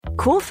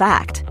Cool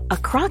fact, a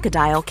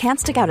crocodile can't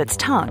stick out its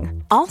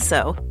tongue.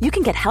 Also, you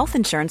can get health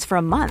insurance for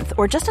a month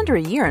or just under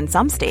a year in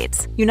some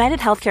states. United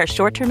Healthcare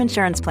short-term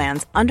insurance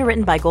plans,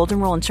 underwritten by Golden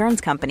Rule Insurance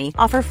Company,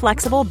 offer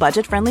flexible,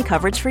 budget-friendly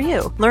coverage for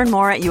you. Learn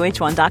more at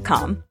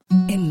uh1.com.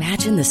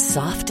 Imagine the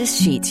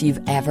softest sheets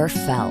you've ever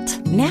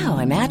felt. Now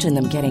imagine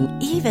them getting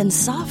even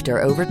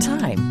softer over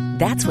time.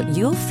 That's what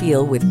you'll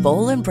feel with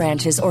Boll &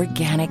 Branch's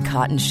organic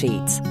cotton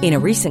sheets. In a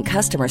recent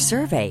customer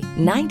survey,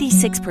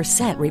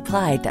 96%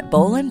 replied that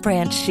Boll &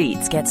 Branch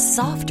sheets get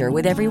softer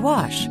with every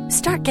wash.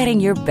 Start getting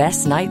your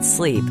best night's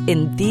sleep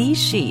in these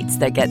sheets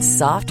that get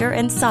softer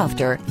and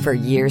softer for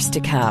years to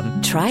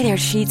come. Try their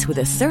sheets with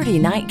a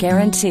 30-night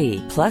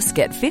guarantee. Plus,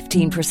 get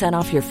 15%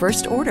 off your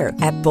first order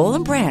at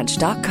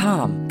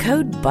bollandbranch.com.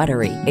 Code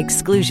BUTTERY.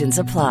 Exclusions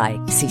apply.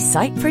 See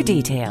site for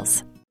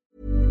details.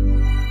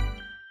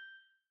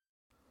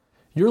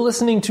 You're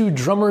listening to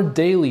Drummer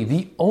Daily,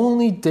 the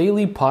only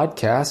daily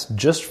podcast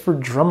just for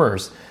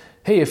drummers.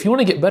 Hey, if you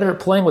want to get better at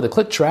playing with a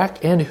click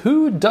track, and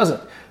who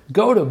doesn't,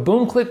 go to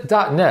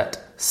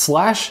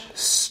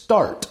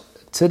boomclick.net/start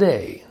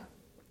today.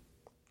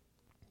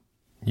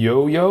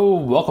 Yo,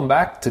 welcome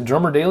back to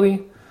Drummer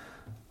Daily.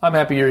 I'm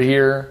happy you're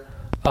here.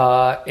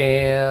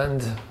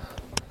 And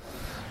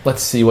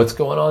let's see what's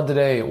going on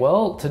today.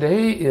 Well,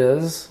 today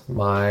is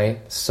my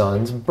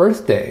son's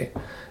birthday.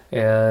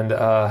 And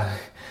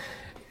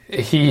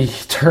he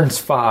turns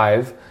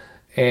 5,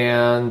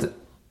 and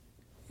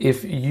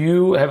if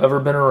you have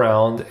ever been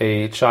around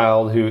a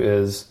child who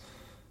is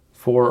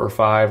 4 or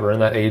 5 or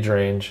in that age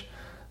range,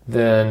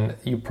 then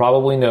you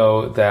probably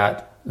know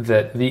that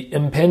the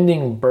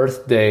impending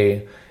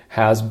birthday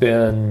has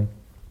been,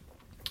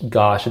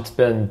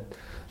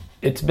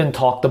 it's been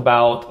talked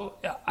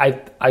about.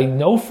 I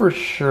know for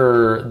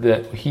sure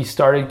that he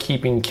started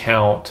keeping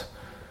count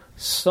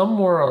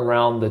somewhere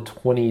around the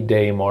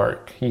 20-day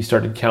mark. He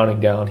started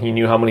counting down. He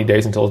knew how many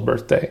days until his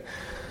birthday.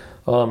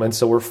 And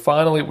so we're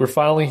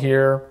finally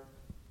here.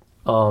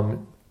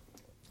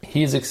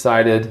 He's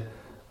excited.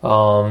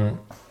 Now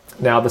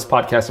this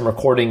podcast, I'm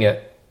recording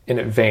it in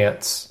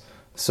advance.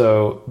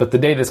 But the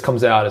day this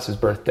comes out is his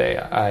birthday.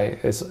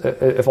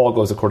 If all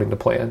goes according to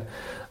plan.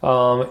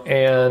 What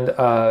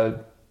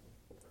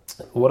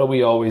do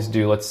we always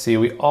do? Let's see.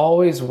 We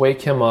always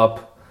wake him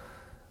up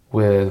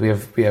with, we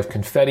have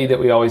confetti that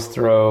we always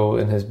throw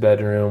in his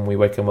bedroom. We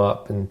wake him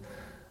up and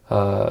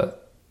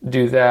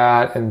do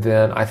that, and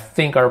then I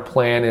think our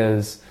plan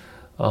is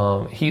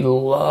he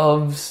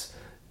loves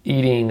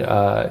eating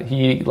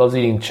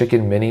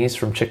chicken minis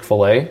from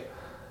Chick-fil-A,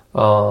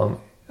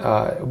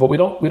 but we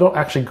don't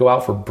actually go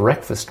out for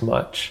breakfast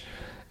much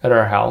at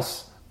our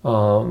house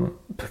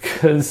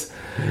because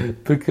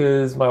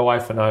my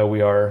wife and I,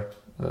 we're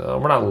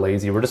not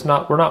lazy.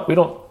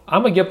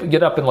 I'm a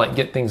get up and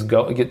get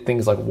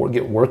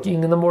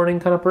working in the morning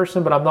kind of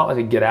person, but I'm not like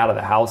a get out of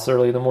the house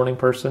early in the morning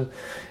person,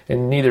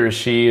 and neither is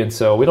she. And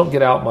so we don't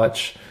get out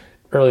much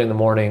early in the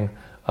morning.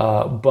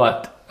 And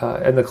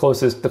the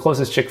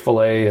closest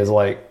Chick-fil-A is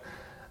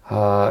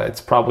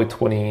it's probably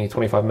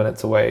 25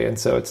 minutes away. And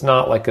so it's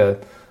not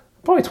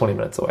probably 20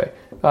 minutes away.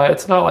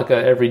 It's not like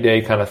a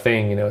everyday kind of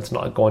thing. It's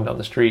not going down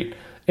the street.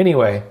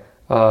 Anyway,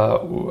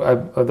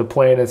 the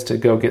plan is to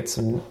go get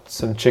some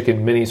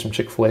chicken minis from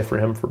Chick-fil-A for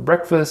him for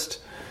breakfast,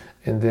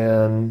 and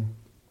then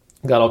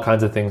got all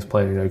kinds of things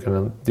planned.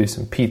 Going to do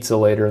some pizza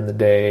later in the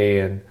day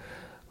and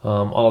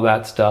all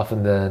that stuff.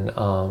 And then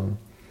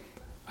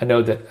I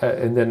know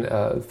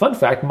that. Fun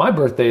fact: my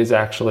birthday is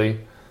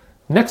actually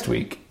next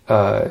week,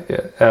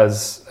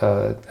 as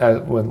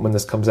when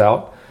this comes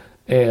out,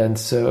 and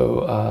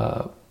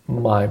so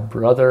my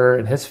brother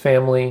and his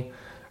family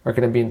are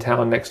going to be in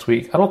town next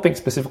week. I don't think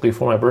specifically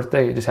for my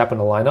birthday. It just happened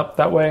to line up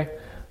that way.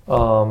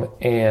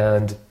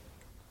 And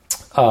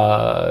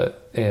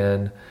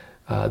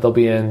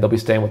they'll be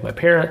staying with my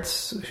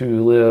parents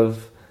who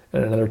live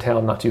in another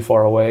town not too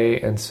far away.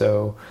 And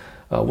so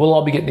we'll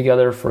all be getting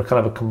together for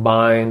kind of a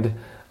combined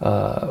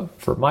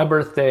for my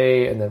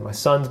birthday, and then my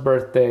son's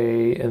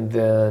birthday, and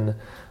then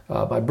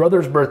my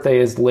brother's birthday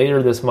is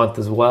later this month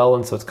as well.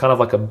 And so it's kind of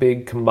like a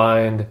big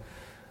combined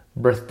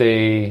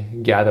birthday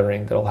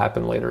gathering that'll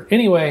happen later.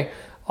 Anyway,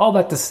 all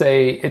that to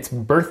say, it's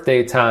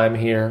birthday time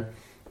here,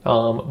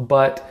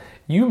 but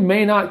you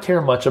may not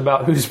care much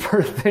about whose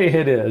birthday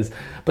it is,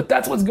 but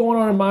that's what's going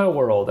on in my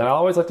world, and I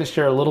always like to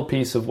share a little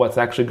piece of what's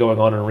actually going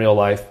on in real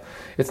life.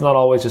 It's not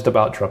always just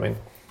about drumming.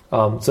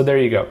 So there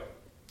you go.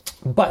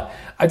 But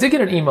I did get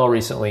an email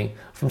recently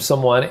from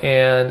someone,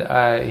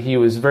 and he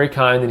was very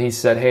kind, and he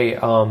said, hey,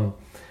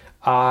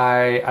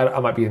 I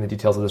might be in the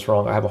details of this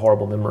wrong. I have a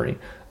horrible memory,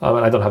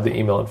 and I don't have the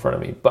email in front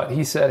of me. But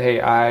he said,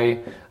 hey, I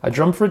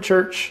drum for a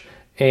church,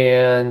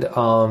 and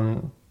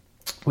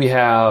we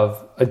have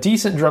a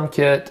decent drum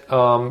kit,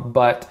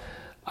 but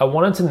I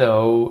wanted to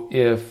know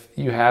if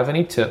you have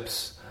any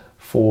tips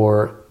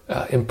for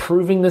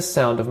improving the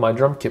sound of my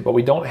drum kit, but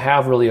we don't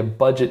have really a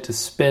budget to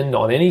spend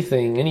on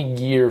anything, any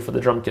gear for the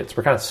drum kits.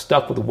 We're kind of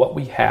stuck with what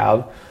we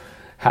have.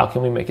 How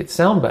can we make it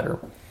sound better?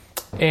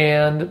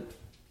 And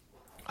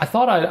I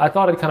thought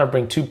I'd kind of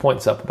bring 2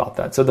 points up about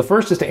that. So the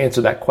first is to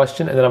answer that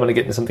question, and then I'm going to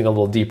get into something a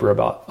little deeper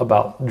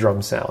about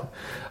drum sound.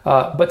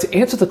 But to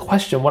answer the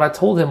question, what I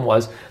told him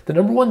was the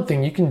number one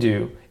thing you can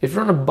do if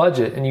you're on a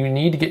budget and you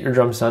need to get your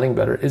drums sounding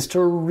better is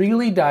to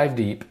really dive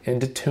deep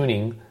into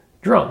tuning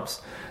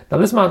drums. Now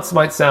this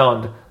might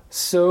sound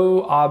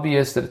so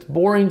obvious that it's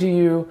boring to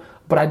you,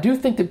 but I do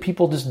think that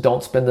people just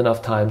don't spend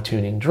enough time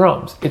tuning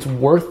drums. It's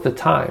worth the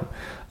time.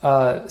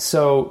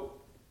 So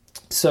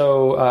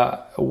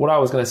what I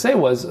was going to say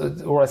was,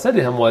 what I said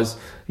to him was,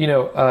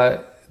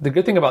 the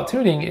good thing about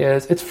tuning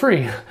is it's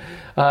free.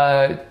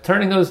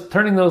 Turning those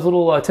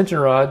little tension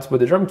rods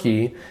with the drum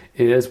key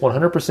is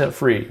 100%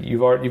 free.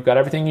 You've got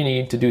everything you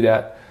need to do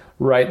that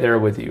right there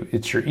with you.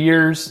 It's your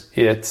ears,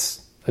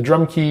 it's a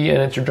drum key, and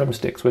it's your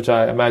drumsticks, which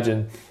I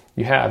imagine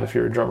you have if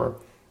you're a drummer.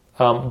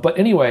 But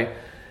anyway,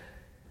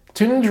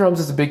 tuning drums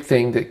is a big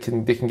thing that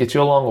can get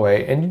you a long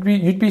way, and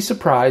you'd be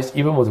surprised,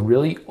 even with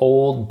really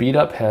old,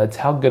 beat-up heads,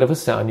 how good of a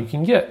sound you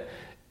can get.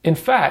 In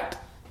fact,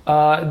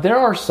 there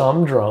are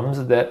some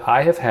drums that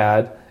I have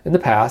had in the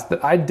past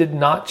that I did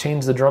not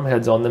change the drum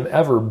heads on them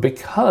ever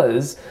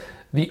because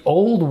the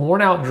old,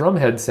 worn-out drum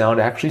head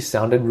sound actually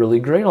sounded really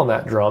great on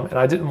that drum, and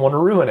I didn't want to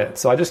ruin it,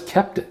 so I just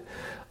kept it.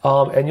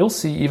 And you'll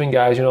see even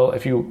guys,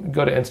 if you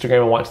go to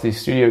Instagram and watch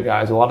these studio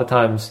guys, a lot of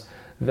times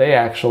they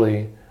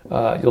actually...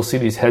 you'll see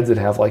these heads that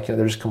have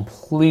they're just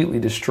completely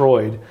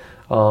destroyed,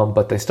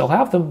 but they still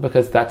have them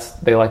because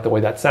they like the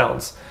way that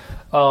sounds.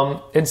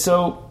 And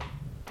so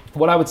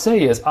what I would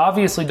say is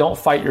obviously don't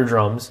fight your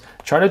drums.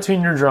 Try to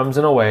tune your drums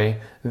in a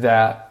way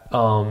that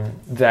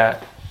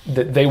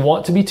they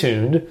want to be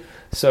tuned.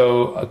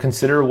 So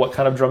consider what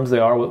kind of drums they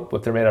are,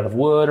 what they're made out of,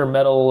 wood or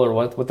metal, or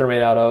what they're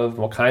made out of,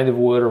 what kind of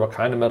wood or what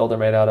kind of metal they're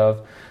made out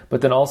of.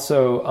 But then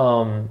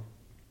also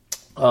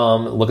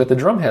look at the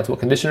drum heads. What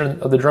condition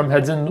are the drum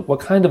heads in? What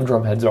kind of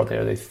drum heads are they?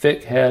 Are they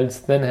thick heads,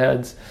 thin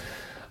heads?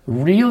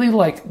 Really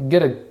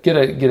get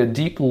a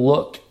deep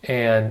look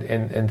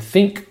and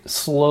think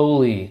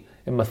slowly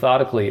and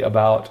methodically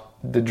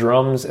about the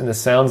drums and the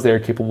sounds they're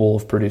capable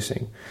of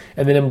producing.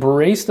 And then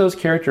embrace those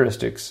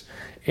characteristics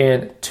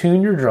and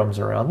tune your drums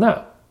around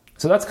that.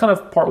 So that's kind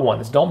of part one,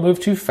 is don't move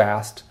too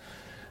fast.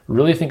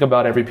 Really think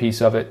about every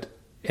piece of it.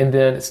 And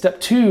then step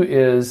two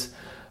is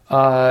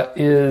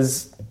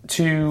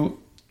to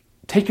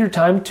take your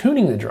time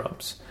tuning the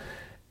drums.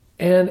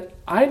 And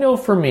I know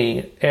for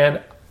me,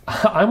 and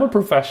I'm a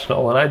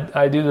professional and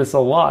I do this a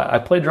lot. I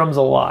play drums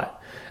a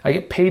lot. I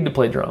get paid to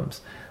play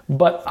drums.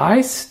 But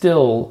I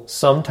still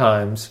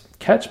sometimes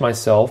catch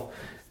myself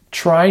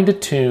trying to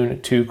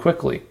tune too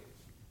quickly.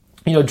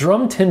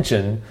 Drum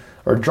tension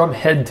or drum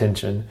head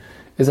tension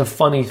is a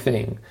funny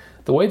thing.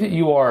 The way that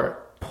you are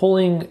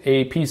pulling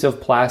a piece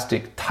of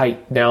plastic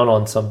tight down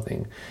on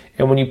something,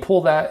 and when you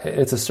pull that,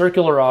 it's a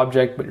circular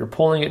object, but you're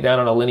pulling it down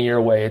in a linear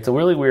way. It's a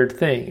really weird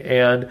thing.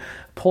 And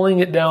pulling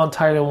it down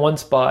tight in one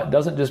spot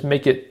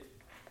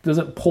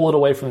doesn't pull it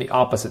away from the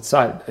opposite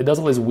side. It does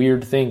all these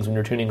weird things when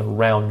you're tuning a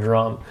round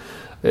drum.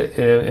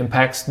 It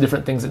impacts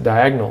different things at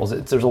diagonals.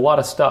 There's a lot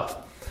of stuff.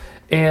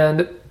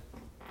 And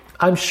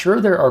I'm sure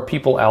there are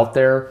people out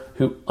there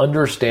who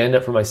understand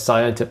it from a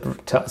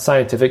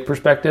scientific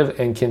perspective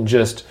and can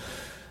just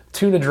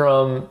tune a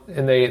drum,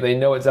 and they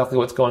know exactly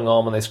what's going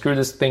on. When they screw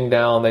this thing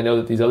down, they know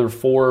that these other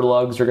four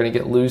lugs are going to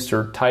get loose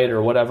or tight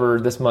or whatever,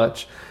 this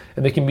much,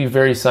 and they can be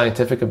very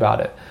scientific about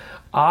it.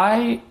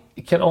 I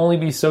can only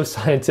be so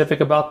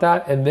scientific about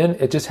that, and then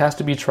it just has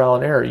to be trial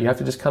and error. You have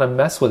to just kind of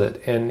mess with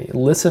it and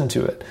listen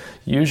to it.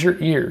 Use your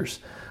ears.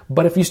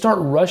 But if you start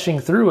rushing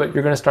through it,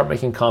 you're going to start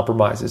making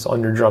compromises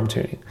on your drum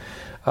tuning.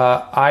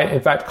 I,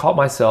 in fact, caught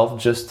myself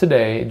just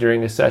today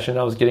during a session.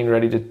 I was getting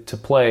ready to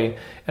play,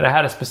 and I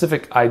had a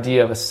specific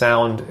idea of a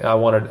sound I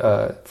wanted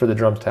for the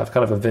drums to have,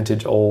 kind of a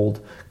vintage, old,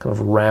 kind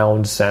of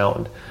round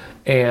sound.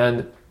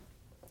 And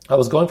I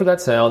was going for that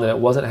sound, and it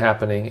wasn't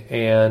happening.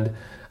 And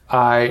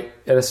I,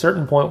 at a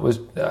certain point,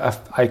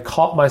 I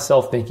caught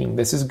myself thinking,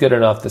 "This is good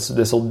enough.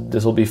 This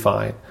will be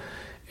fine."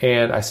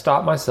 And I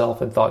stopped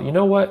myself and thought, you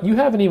know what? You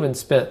haven't even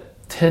spent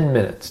 10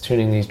 minutes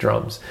tuning these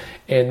drums.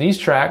 And these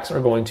tracks are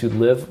going to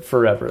live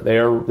forever. They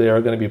are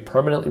going to be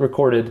permanently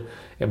recorded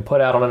and put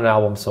out on an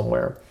album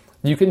somewhere.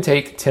 You can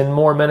take 10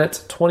 more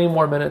minutes, 20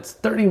 more minutes,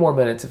 30 more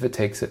minutes if it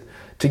takes it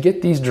to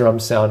get these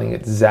drums sounding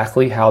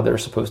exactly how they're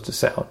supposed to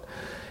sound.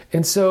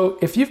 And so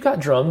if you've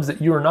got drums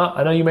that you are not,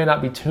 I know you may not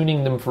be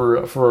tuning them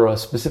for a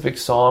specific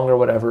song or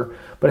whatever,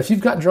 but if you've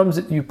got drums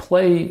that you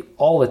play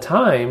all the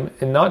time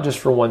and not just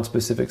for one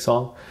specific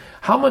song,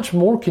 how much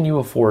more can you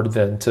afford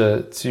then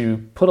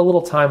to put a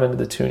little time into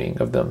the tuning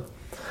of them?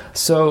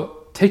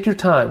 So take your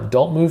time.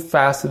 Don't move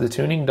fast through the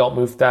tuning. Don't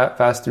move that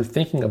fast through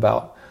thinking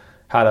about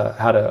how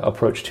to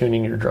approach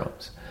tuning your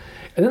drums.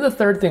 And then the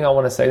third thing I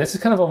want to say, this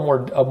is kind of a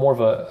more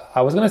of a,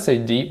 I was going to say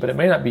deep, but it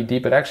may not be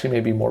deep. It actually may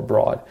be more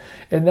broad.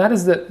 And that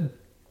is that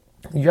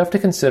you have to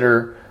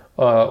consider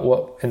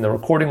what in the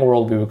recording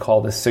world we would call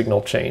the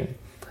signal chain.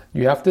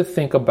 You have to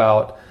think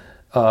about,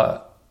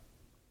 if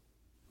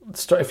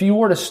you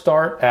were to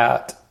start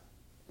at,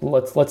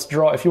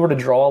 if you were to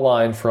draw a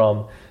line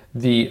from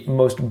the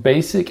most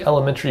basic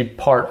elementary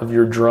part of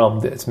your drum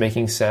that's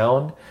making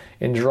sound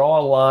and draw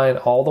a line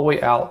all the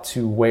way out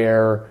to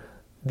where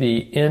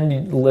the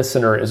end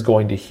listener is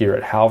going to hear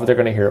it, however they're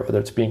going to hear it, whether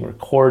it's being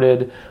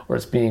recorded or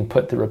it's being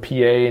put through a PA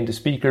into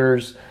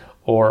speakers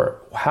or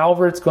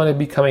however it's going to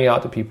be coming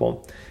out to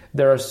people.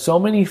 There are so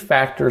many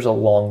factors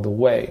along the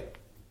way.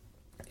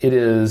 It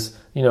is,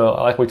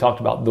 like we talked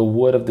about, the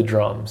wood of the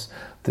drums,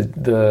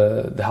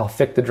 the how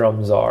thick the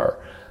drums are,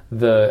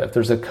 if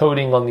there's a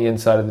coating on the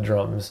inside of the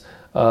drums,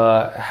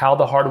 how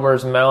the hardware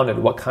is mounted,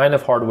 what kind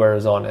of hardware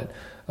is on it.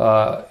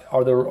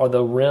 Are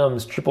the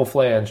rims triple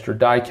flanged or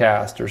die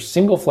cast or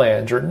single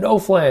flange or no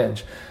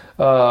flange?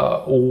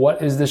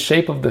 What is the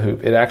shape of the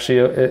hoop? It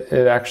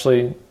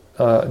actually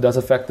does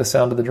affect the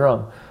sound of the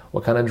drum.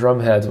 What kind of drum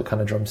heads? What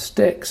kind of drum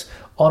sticks?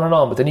 On and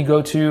on. But then you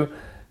go to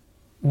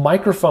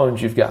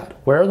microphones you've got.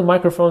 Where are the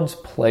microphones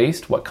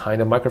placed? What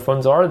kind of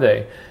microphones are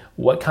they?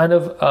 What kind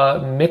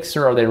of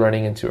mixer are they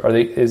running into?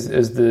 Is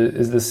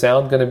the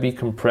sound going to be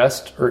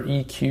compressed or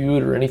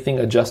EQ'd or anything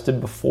adjusted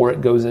before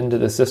it goes into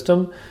the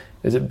system?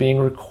 Is it being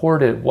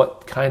recorded?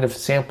 What kind of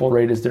sample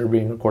rate is there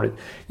being recorded?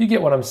 You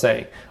get what I'm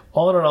saying.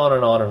 On and on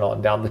and on and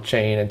on down the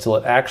chain until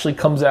it actually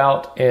comes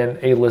out and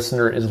a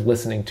listener is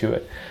listening to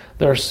it.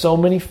 There are so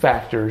many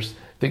factors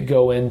that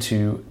go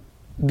into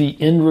the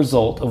end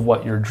result of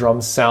what your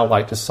drums sound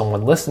like to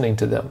someone listening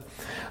to them.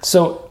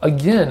 So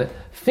again,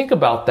 think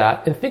about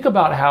that and think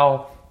about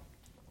how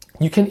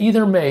you can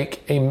either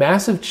make a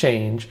massive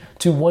change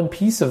to one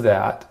piece of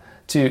that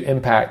to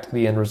impact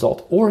the end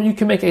result, or you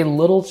can make a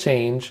little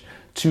change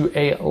to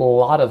a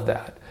lot of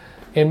that.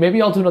 And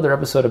maybe I'll do another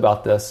episode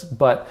about this,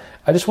 but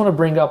I just want to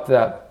bring up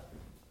that,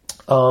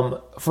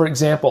 for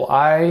example,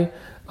 I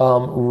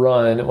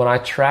run, when I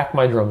track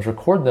my drums,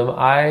 record them,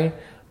 I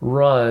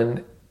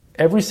run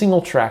every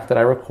single track that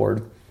I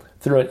record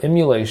through an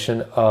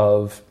emulation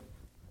of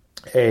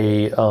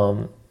a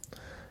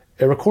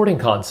recording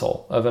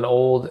console of an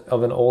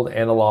old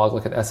analog,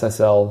 like an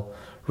SSL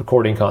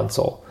recording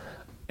console,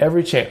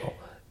 every channel.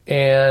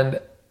 And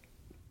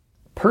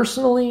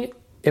personally,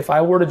 if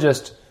I were to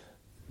just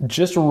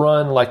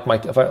run like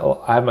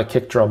I have my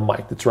kick drum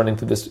mic that's running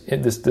through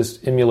this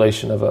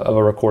emulation of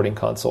a recording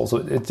console, so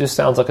it just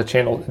sounds like a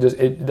channel.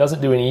 It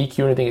doesn't do any EQ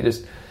or anything. It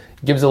just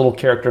gives a little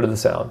character to the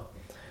sound.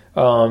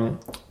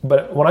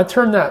 But when I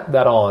turn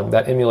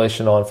that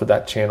emulation on for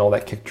that channel,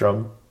 that kick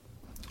drum,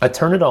 I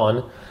turn it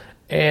on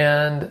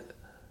and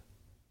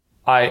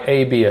I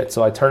A/B it.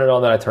 So I turn it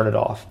on, then I turn it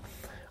off.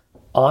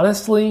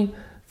 Honestly,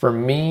 for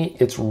me,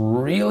 it's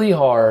really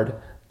hard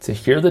to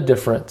hear the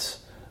difference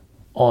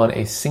on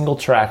a single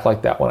track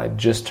like that when I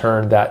just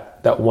turned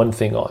that one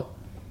thing on.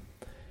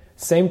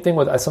 Same thing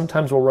I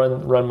sometimes will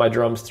run my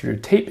drums through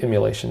tape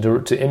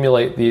emulation to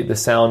emulate the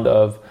sound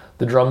of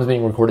the drums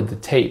being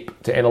recorded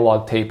to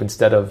analog tape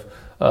instead of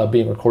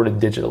being recorded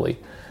digitally.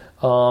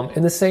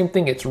 And the same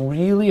thing, it's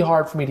really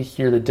hard for me to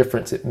hear the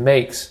difference it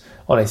makes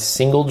on a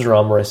single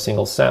drum or a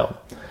single sound.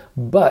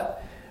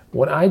 But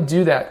when I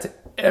do that to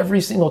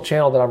every single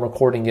channel that I'm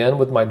recording in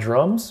with my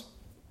drums,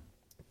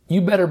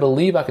 you better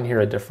believe I can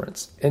hear a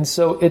difference. And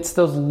so it's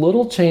those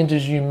little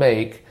changes you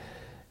make,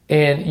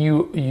 and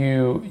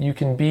you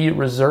can be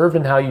reserved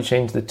in how you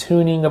change the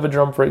tuning of a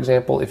drum, for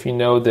example, if you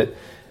know that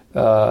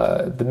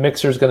the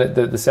mixer's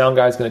the sound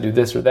guy's gonna do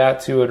this or that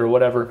to it or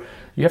whatever.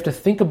 You have to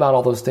think about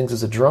all those things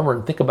as a drummer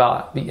and think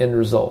about the end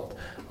result.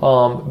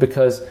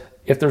 Because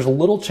if there's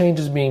little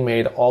changes being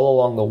made all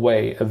along the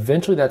way,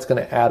 eventually that's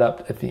gonna add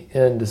up at the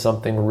end to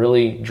something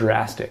really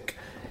drastic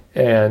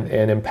and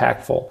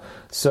impactful.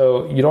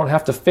 So you don't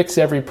have to fix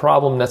every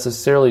problem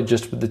necessarily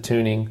just with the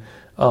tuning,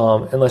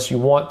 unless you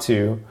want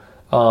to.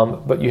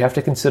 But you have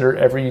to consider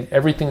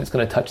everything that's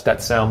going to touch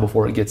that sound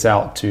before it gets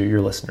out to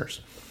your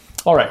listeners.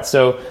 All right,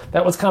 so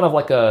that was kind of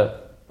like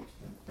a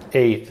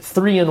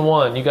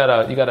 3-in-1. You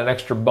got an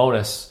extra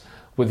bonus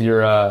with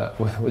your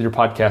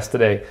podcast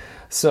today.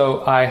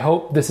 So I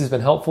hope this has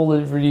been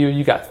helpful for you.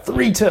 You got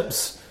 3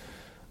 tips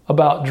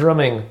about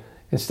drumming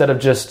instead of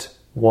just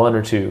 1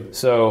 or 2.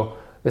 So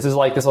this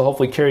will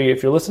hopefully carry you.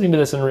 If you're listening to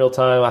this in real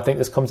time, I think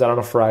this comes out on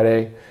a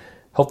Friday.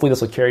 Hopefully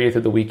this will carry you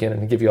through the weekend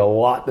and give you a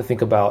lot to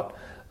think about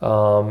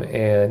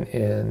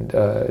and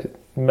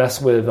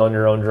mess with on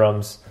your own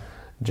drums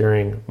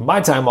during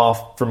my time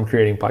off from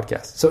creating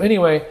podcasts. So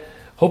anyway,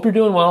 hope you're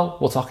doing well.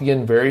 We'll talk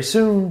again very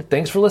soon.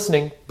 Thanks for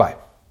listening. Bye.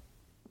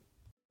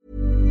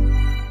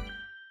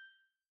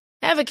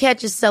 Ever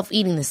catch yourself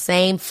eating the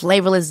same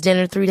flavorless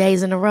dinner 3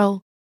 days in a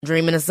row?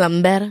 Dreaming of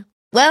something better?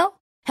 Well,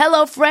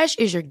 HelloFresh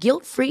is your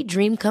guilt-free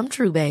dream come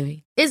true,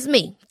 baby. It's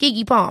me,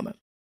 Keke Palmer.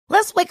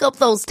 Let's wake up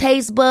those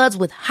taste buds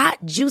with hot,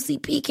 juicy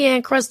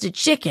pecan-crusted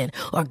chicken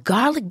or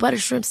garlic butter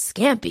shrimp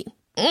scampi.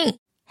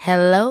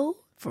 Hello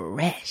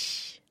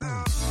Fresh.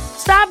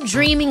 Stop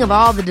dreaming of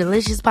all the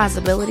delicious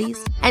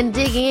possibilities and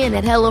dig in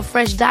at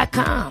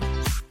HelloFresh.com.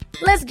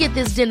 Let's get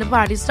this dinner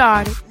party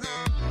started.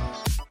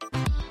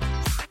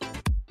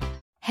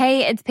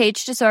 Hey, it's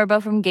Paige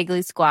DeSorbo from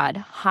Giggly Squad.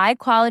 High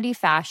quality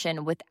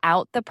fashion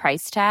without the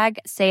price tag.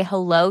 Say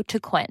hello to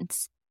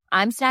Quince.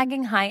 I'm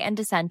snagging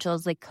high-end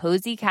essentials like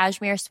cozy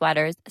cashmere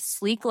sweaters,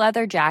 sleek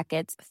leather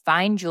jackets,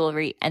 fine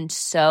jewelry, and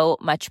so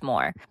much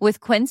more. With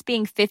Quince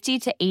being 50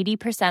 to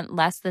 80%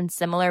 less than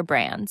similar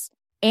brands.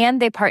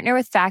 And they partner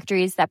with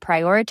factories that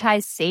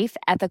prioritize safe,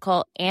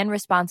 ethical, and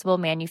responsible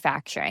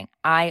manufacturing.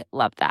 I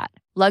love that.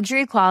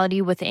 Luxury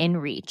quality within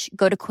reach.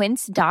 Go to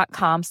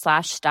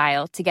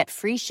quince.com/style to get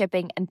free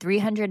shipping and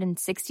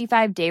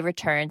 365-day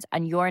returns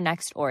on your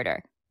next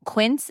order.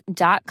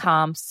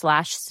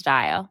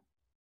 Quince.com/style.